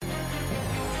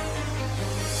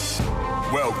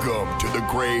Welcome to the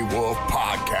Grey Wolf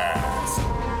Podcast.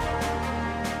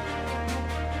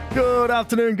 Good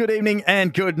afternoon, good evening,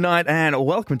 and good night, and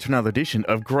welcome to another edition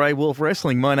of Grey Wolf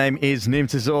Wrestling. My name is Nim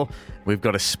Tazor. We've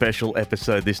got a special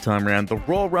episode this time around. The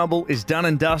Royal Rumble is done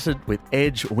and dusted, with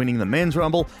Edge winning the Men's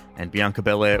Rumble and Bianca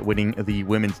Belair winning the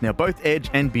Women's. Now, both Edge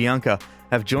and Bianca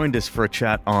have joined us for a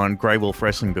chat on Grey Wolf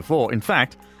Wrestling before. In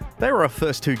fact, they were our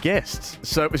first two guests,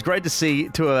 so it was great to see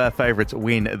two of our favourites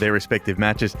win their respective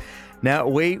matches. Now,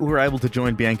 we were able to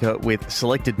join Bianca with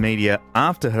selected media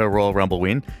after her Royal Rumble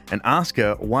win and ask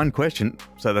her one question,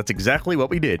 so that's exactly what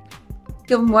we did.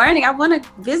 Good morning. I want to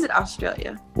visit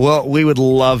Australia. Well, we would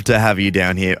love to have you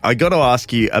down here. I got to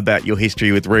ask you about your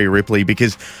history with Rhea Ripley,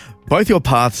 because both your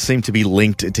paths seem to be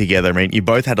linked together. I mean, you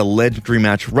both had a legendary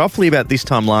match roughly about this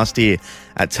time last year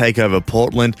at TakeOver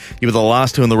Portland. You were the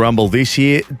last two in the Rumble this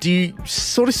year. Do you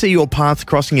sort of see your paths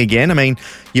crossing again? I mean,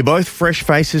 you're both fresh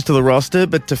faces to the roster,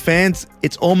 but to fans,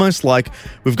 it's almost like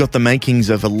we've got the makings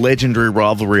of a legendary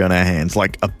rivalry on our hands,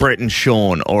 like a Brett and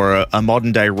Shawn, or a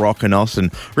modern-day Rock and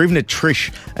Austin, or even a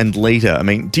Trish and Lita. I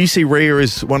mean, do you see Rhea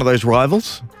as one of those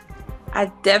rivals? I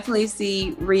definitely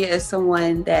see Rhea as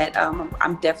someone that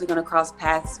I'm definitely going to cross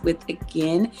paths with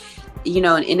again. You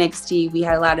know, in NXT, we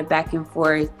had a lot of back and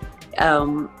forth.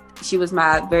 She was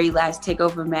my very last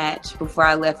TakeOver match before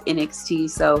I left NXT.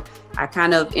 So I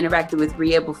kind of interacted with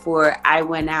Rhea before I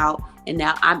went out, and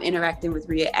now I'm interacting with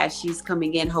Rhea as she's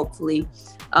coming in, hopefully.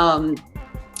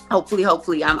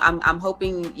 Hopefully. I'm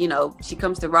hoping, you know, she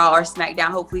comes to Raw or SmackDown,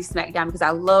 hopefully SmackDown, because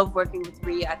I love working with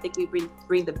Rhea. I think we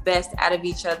bring the best out of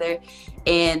each other.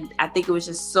 And I think it was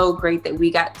just so great that we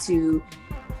got to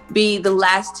be the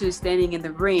last two standing in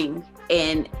the ring.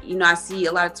 And, you know, I see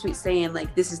a lot of tweets saying,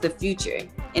 like, this is the future.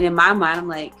 And in my mind, I'm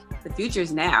like, the future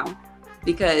is now,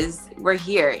 because we're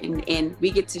here and we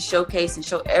get to showcase and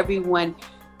show everyone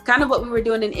kind of what we were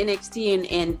doing in NXT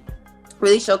and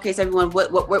really showcase everyone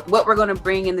what we're going to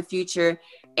bring in the future.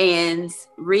 And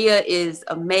Rhea is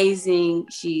amazing.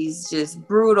 She's just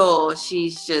brutal.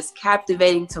 She's just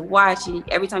captivating to watch. And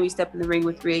every time you step in the ring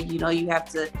with Rhea, you know you got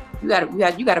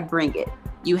to bring it.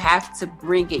 You have to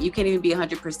bring it. You can't even be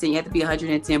 100%. You have to be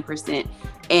 110%.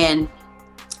 And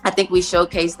I think we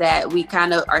showcase that. We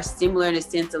kind of are similar in the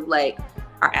sense of, like,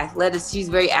 our athletics. She's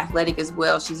very athletic as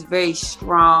well. She's very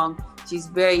strong. She's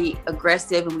very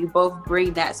aggressive, and we both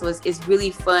bring that. So it's really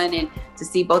fun, and to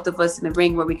see both of us in the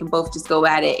ring where we can both just go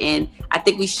at it. And I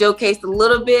think we showcased a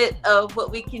little bit of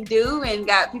what we can do and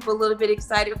got people a little bit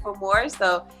excited for more.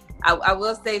 So I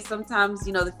will say sometimes,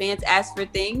 you know, the fans ask for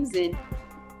things and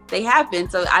they happen.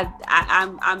 So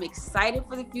I'm excited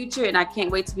for the future, and I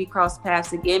can't wait to be cross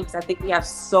paths again, because I think we have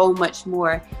so much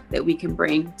more that we can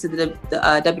bring to the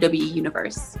WWE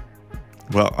universe.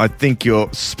 Well, I think you're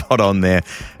spot on there.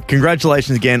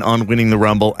 Congratulations again on winning the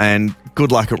Rumble, and good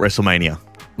luck at WrestleMania.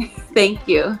 Thank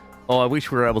you. Oh, I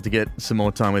wish we were able to get some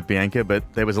more time with Bianca, but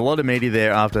there was a lot of media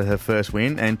there after her first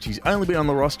win, and she's only been on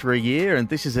the roster a year, and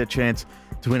this is her chance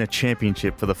to win a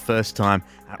championship for the first time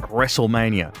at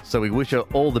WrestleMania. So we wish her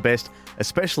all the best,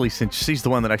 especially since she's the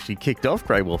one that actually kicked off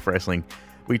Grey Wolf Wrestling.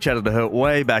 We chatted to her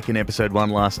way back in episode 1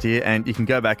 last year, and you can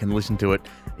go back and listen to it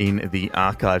in the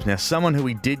archives. Now, someone who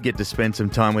we did get to spend some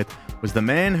time with was the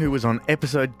man who was on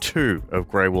episode 2 of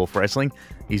Grey Wolf Wrestling.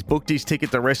 He's booked his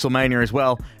ticket to WrestleMania as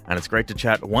well, and it's great to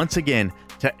chat once again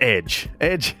to Edge.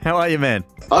 Edge, how are you, man?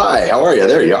 Hi, how are you?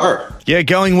 There you are. Yeah,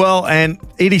 going well, and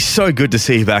it is so good to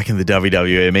see you back in the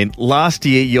WWE. I mean, last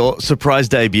year, your surprise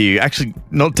debut, actually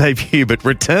not debut, but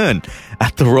return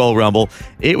at the Royal Rumble,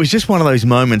 it was just one of those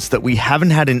moments that we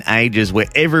haven't had in ages, where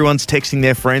everyone's texting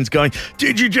their friends going,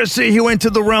 "Did you just see who went to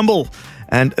the Rumble?"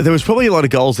 And there was probably a lot of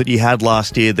goals that you had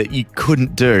last year that you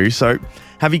couldn't do. So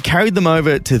have you carried them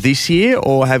over to this year,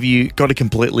 or have you got a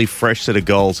completely fresh set of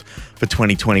goals for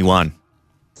 2021?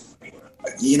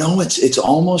 You know, it's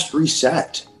almost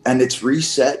reset, and it's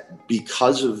reset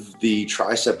because of the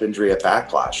tricep injury at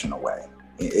Backlash in a way.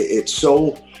 It's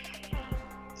so,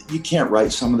 you can't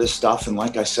write some of this stuff, and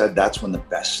like I said, that's when the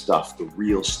best stuff, the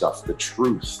real stuff, the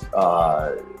truth,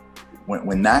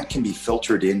 when that can be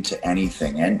filtered into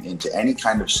anything and into any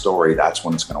kind of story, that's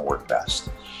when it's going to work best.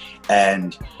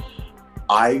 And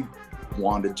I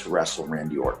wanted to wrestle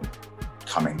Randy Orton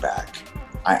coming back.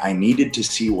 I needed to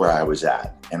see where I was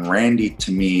at. And Randy,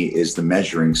 to me, is the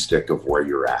measuring stick of where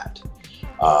you're at.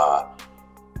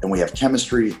 And we have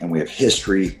chemistry and we have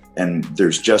history, and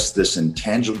there's just this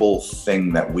intangible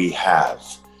thing that we have.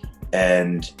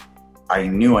 And I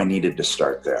knew I needed to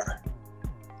start there.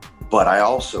 But I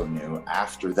also knew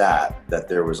after that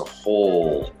there was a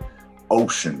whole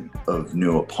ocean of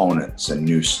new opponents and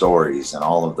new stories and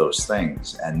all of those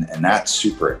things. And that's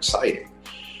super exciting.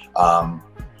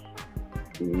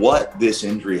 What this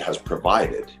injury has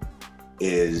provided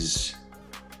is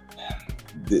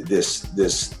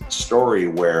this story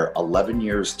where 11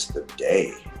 years to the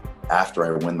day after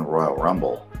I win the Royal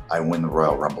Rumble, I win the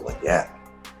Royal Rumble again.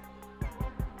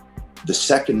 The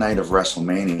second night of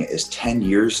WrestleMania is 10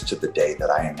 years to the day that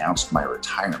I announced my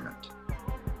retirement.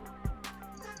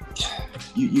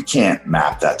 You can't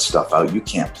map that stuff out. You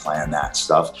can't plan that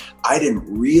stuff. I didn't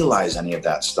realize any of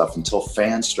that stuff until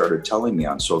fans started telling me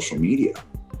on social media.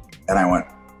 And I went,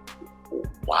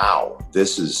 wow,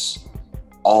 this is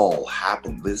all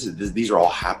happened. These are all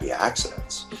happy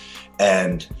accidents.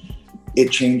 And it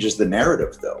changes the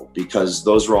narrative, though, because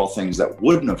those are all things that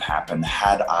wouldn't have happened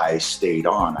had I stayed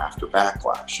on after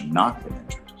Backlash and not been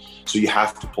injured. So you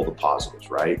have to pull the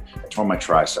positives, right? I tore my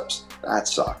triceps. That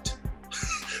sucked.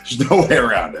 There's no way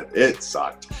around it. It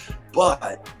sucked.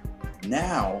 But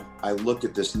now I look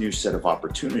at this new set of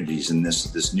opportunities and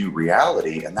this new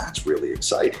reality, and that's really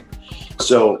exciting.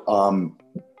 So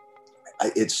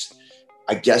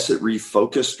I guess it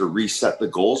refocused or reset the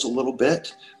goals a little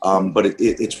bit, but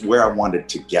it's where I wanted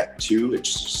to get to.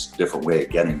 It's just a different way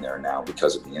of getting there now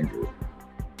because of the injury.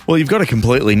 Well, you've got a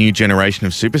completely new generation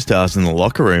of superstars in the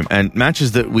locker room and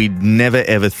matches that we never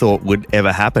ever thought would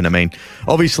ever happen. I mean,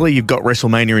 obviously you've got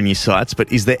WrestleMania in your sights,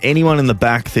 but is there anyone in the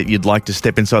back that you'd like to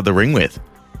step inside the ring with?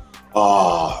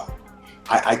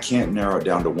 I can't narrow it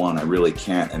down to one. I really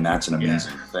can't. And that's an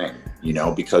amazing thing,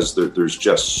 because there's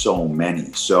just so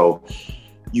many. So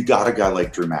you got a guy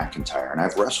like Drew McIntyre, and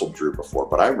I've wrestled Drew before,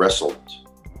 but I wrestled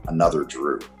another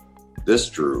Drew.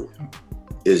 This Drew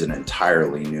is an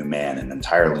entirely new man, an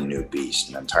entirely new beast,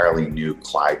 an entirely new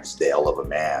Clydesdale of a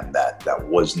man that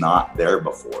was not there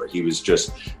before. He was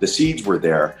just, the seeds were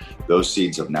there. Those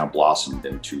seeds have now blossomed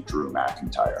into Drew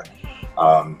McIntyre.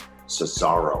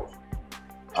 Cesaro,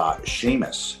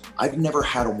 Sheamus. I've never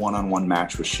had a one-on-one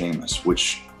match with Sheamus,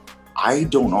 which I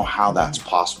don't know how that's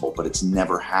possible, but it's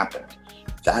never happened.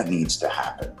 That needs to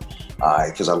happen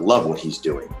because I love what he's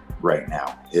doing right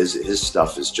now. His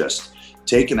stuff is just,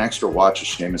 take an extra watch of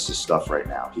Sheamus's stuff right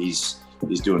now. He's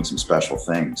doing some special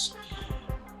things.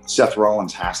 Seth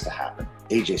Rollins has to happen.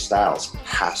 AJ Styles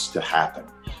has to happen.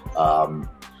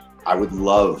 I would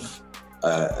love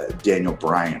Daniel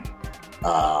Bryan,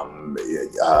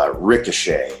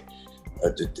 Ricochet,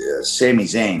 Sami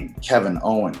Zayn, Kevin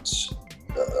Owens,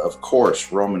 of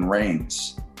course, Roman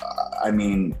Reigns.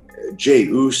 Jey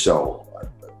Uso.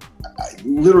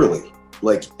 Literally,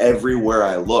 like everywhere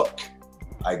I look,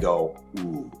 I go,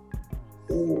 ooh.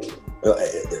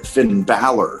 Finn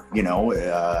Balor,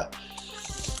 I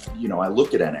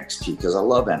look at NXT because I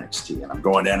love NXT, and I'm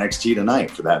going to NXT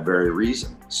tonight for that very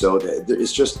reason. So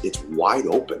it's wide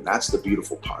open. That's the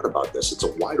beautiful part about this. It's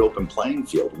a wide open playing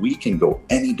field. We can go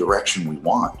any direction we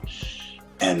want.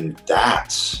 And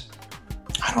that's,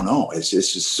 I don't know, it's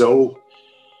just so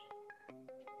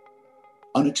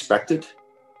unexpected.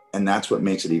 And that's what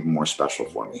makes it even more special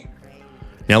for me.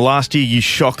 Now, last year, you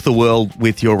shocked the world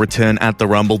with your return at the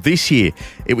Rumble. This year,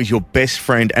 it was your best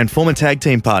friend and former tag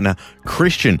team partner,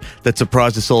 Christian, that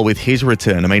surprised us all with his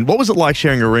return. I mean, what was it like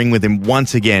sharing a ring with him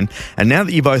once again? And now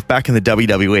that you're both back in the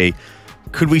WWE,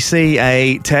 could we see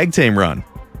a tag team run?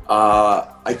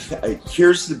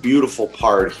 Here's the beautiful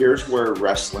part. Here's where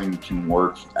wrestling can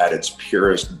work at its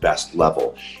purest, best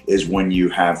level, is when you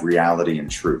have reality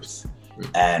and truth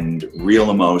and real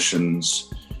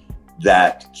emotions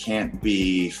that can't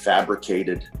be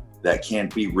fabricated, that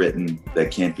can't be written,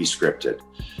 that can't be scripted.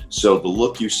 So the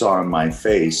look you saw on my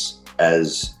face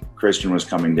as Christian was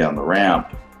coming down the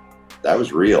ramp, that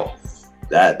was real.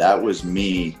 That was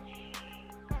me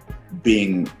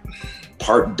being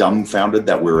part dumbfounded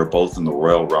that we were both in the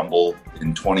Royal Rumble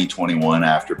in 2021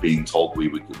 after being told we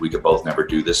could both never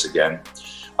do this again.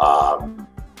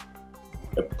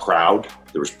 Proud.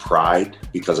 There was pride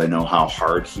because I know how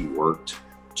hard he worked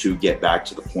to get back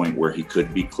to the point where he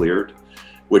could be cleared,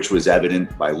 which was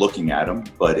evident by looking at him.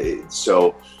 But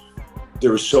so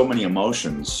there were so many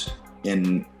emotions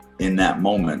in that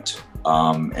moment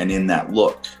and in that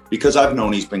look, because I've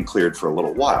known he's been cleared for a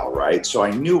little while, right? So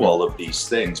I knew all of these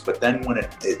things, but then when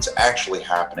it's actually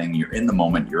happening, you're in the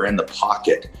moment, you're in the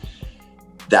pocket,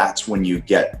 that's when you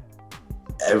get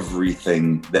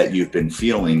everything that you've been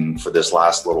feeling for this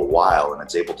last little while, and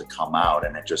it's able to come out,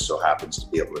 and it just so happens to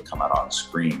be able to come out on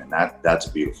screen, and that's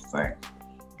a beautiful thing.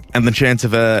 And the chance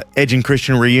of a Edge and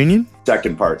Christian reunion?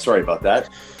 Second part, sorry about that.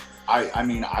 I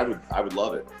would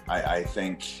love it. I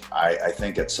think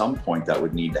at some point that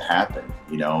would need to happen,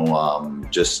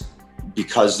 just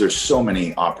because there's so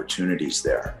many opportunities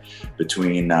there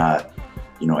between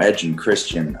Edge and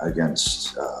Christian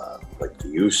against like the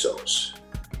Usos.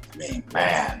 mean,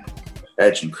 man,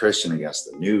 Edge and Christian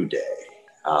against the New Day.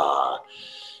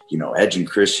 Edge and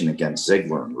Christian against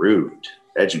Ziggler and Rude.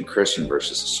 Edge and Christian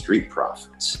versus the Street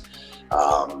Profits.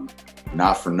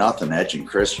 Not for nothing, Edge and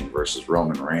Christian versus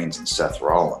Roman Reigns and Seth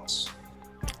Rollins.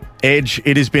 Edge,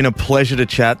 it has been a pleasure to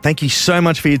chat. Thank you so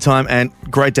much for your time, and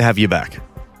great to have you back.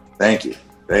 Thank you.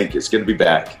 It's good to be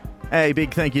back. Hey,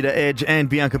 big thank you to Edge and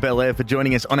Bianca Belair for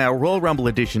joining us on our Royal Rumble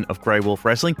edition of Grey Wolf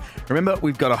Wrestling. Remember,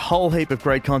 we've got a whole heap of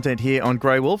great content here on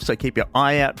Grey Wolf, so keep your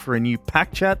eye out for a new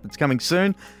pack chat that's coming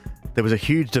soon. There was a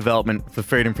huge development for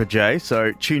Freedom for Jay,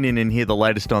 so tune in and hear the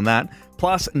latest on that.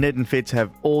 Plus, Ned and Fitz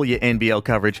have all your NBL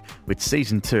coverage with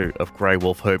Season 2 of Grey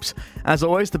Wolf Hoops. As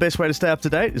always, the best way to stay up to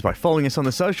date is by following us on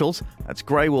the socials. That's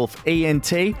Grey Wolf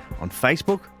ENT on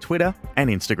Facebook, Twitter, and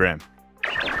Instagram.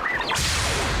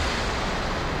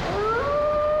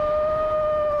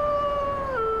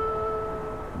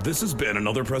 This has been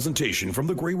another presentation from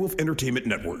the Grey Wolf Entertainment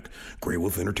Network,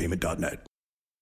 greywolfentertainment.net.